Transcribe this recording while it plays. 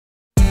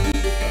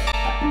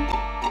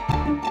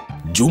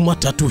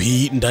Jumatatu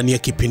hii ndani ya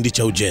kipindi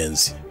cha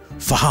Ujenzi.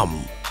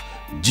 Fahamu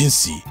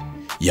jinsi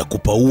ya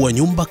kupaua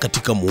nyumba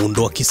katika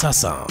muundo wa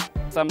kisasa.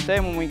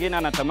 Sometimes mwingine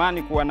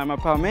anatamani kuwa na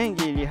mapaa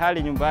mengi ili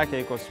hali nyumba yake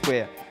iko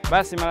square.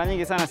 Basi mara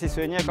nyingi sana sisi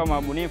wenyewe kama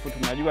wabunifu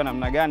tunajua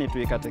namna gani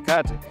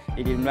tuikatekate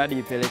ili mradi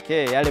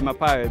ipelekee yale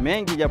mapaa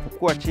mengi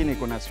japokuwa chini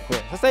kuna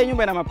square. Sasa hii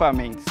nyumba ina mapaa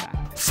mengi sana.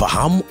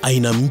 Fahamu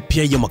aina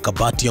mpya ya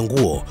makabati ya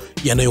nguo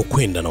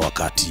yanayokwenda na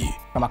wakati.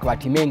 Kama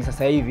makabati mengi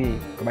sasa hivi,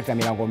 kabati la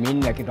milango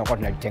minne lakini tunakuwa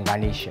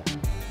tunajitenganisha.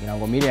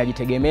 Milango minne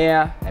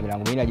inajitegemea na milango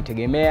minne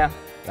inajitegemea,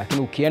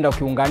 lakini ukienda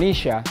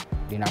ukiunganisha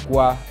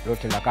linakuwa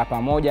lote linakaa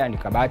pamoja, ni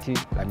kabati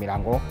la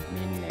milango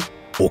minne.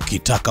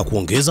 Ukitaka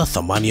kuongeza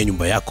thamani ya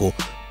nyumba yako,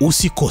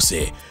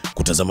 usikose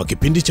kutazama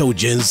kipindi cha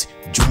Ujenzi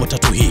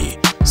Jumatatu hii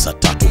saa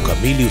 3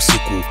 kamili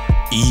usiku,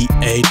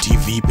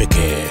 EATV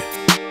pekee.